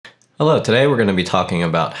Hello, today we're going to be talking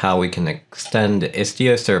about how we can extend the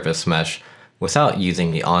Istio service mesh without using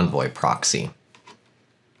the Envoy proxy.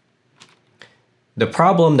 The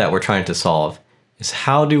problem that we're trying to solve is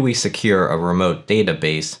how do we secure a remote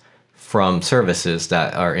database from services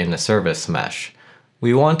that are in a service mesh.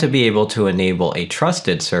 We want to be able to enable a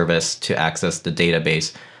trusted service to access the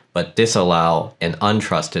database, but disallow an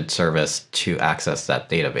untrusted service to access that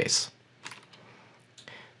database.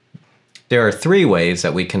 There are three ways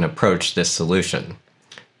that we can approach this solution.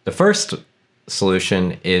 The first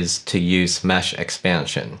solution is to use mesh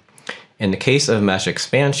expansion. In the case of mesh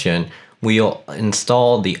expansion, we'll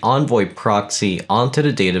install the Envoy proxy onto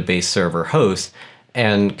the database server host,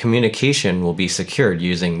 and communication will be secured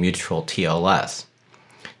using mutual TLS.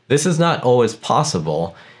 This is not always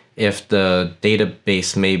possible if the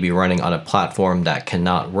database may be running on a platform that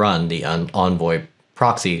cannot run the Envoy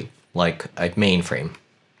proxy like a mainframe.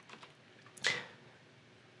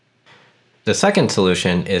 The second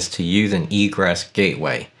solution is to use an Egress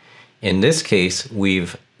Gateway. In this case,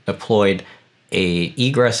 we've deployed a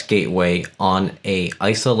Egress Gateway on a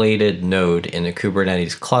isolated node in the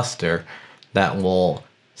Kubernetes cluster that will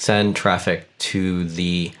send traffic to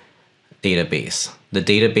the database. The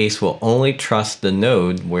database will only trust the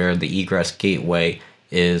node where the Egress Gateway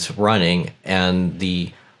is running, and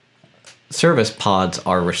the service pods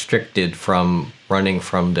are restricted from running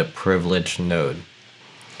from the privileged node.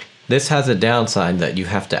 This has a downside that you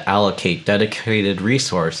have to allocate dedicated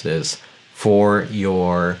resources for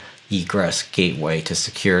your Egress Gateway to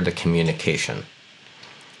secure the communication.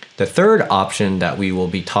 The third option that we will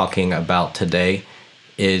be talking about today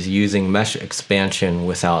is using mesh expansion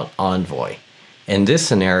without Envoy. In this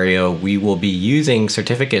scenario, we will be using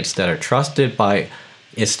certificates that are trusted by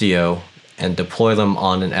Istio and deploy them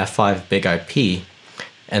on an F5 big IP.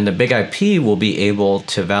 And the big IP will be able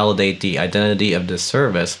to validate the identity of the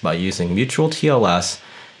service by using mutual TLS,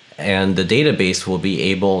 and the database will be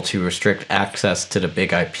able to restrict access to the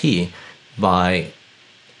big IP by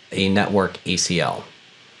a network ACL.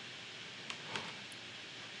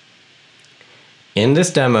 In this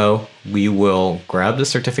demo, we will grab the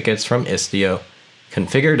certificates from Istio,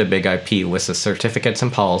 configure the big IP with the certificates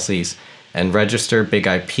and policies, and register big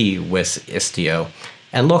IP with Istio,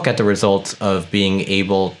 and look at the results of being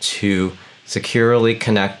able to securely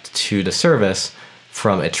connect to the service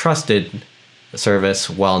from a trusted service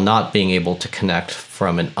while not being able to connect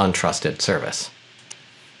from an untrusted service.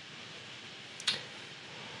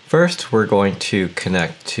 First, we're going to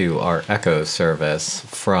connect to our Echo service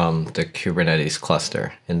from the Kubernetes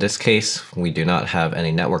cluster. In this case, we do not have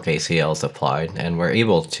any network ACLs applied, and we're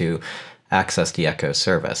able to access the Echo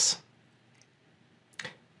service.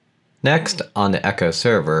 Next, on the Echo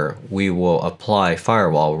server, we will apply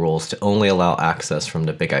firewall rules to only allow access from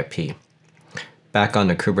the big IP. Back on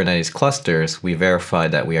the Kubernetes clusters, we verify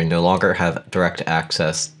that we no longer have direct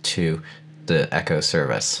access to the Echo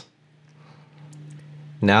service.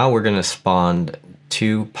 Now we're going to spawn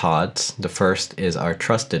two pods. The first is our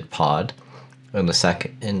trusted pod, and the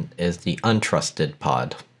second is the untrusted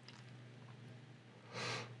pod.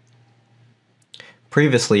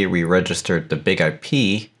 Previously, we registered the big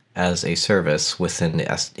IP as a service within the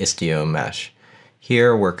Istio mesh.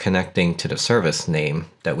 Here we're connecting to the service name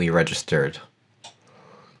that we registered.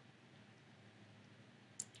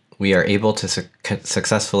 We are able to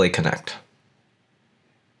successfully connect.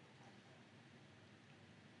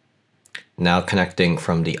 Now connecting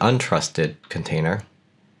from the untrusted container.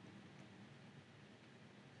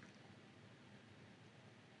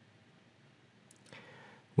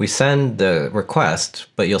 We send the request,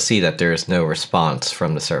 but you'll see that there is no response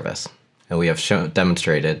from the service. And we have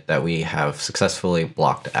demonstrated that we have successfully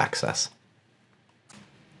blocked access.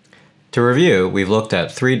 To review, we've looked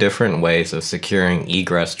at three different ways of securing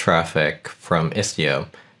egress traffic from Istio.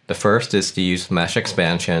 The first is to use mesh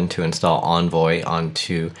expansion to install Envoy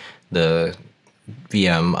onto the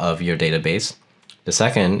VM of your database. The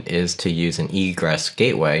second is to use an Egress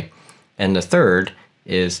Gateway. And the third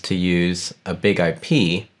is to use a big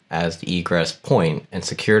IP as the egress point and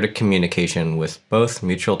secure the communication with both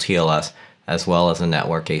mutual TLS as well as a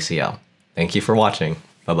network ACL. Thank you for watching.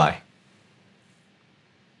 Bye-bye.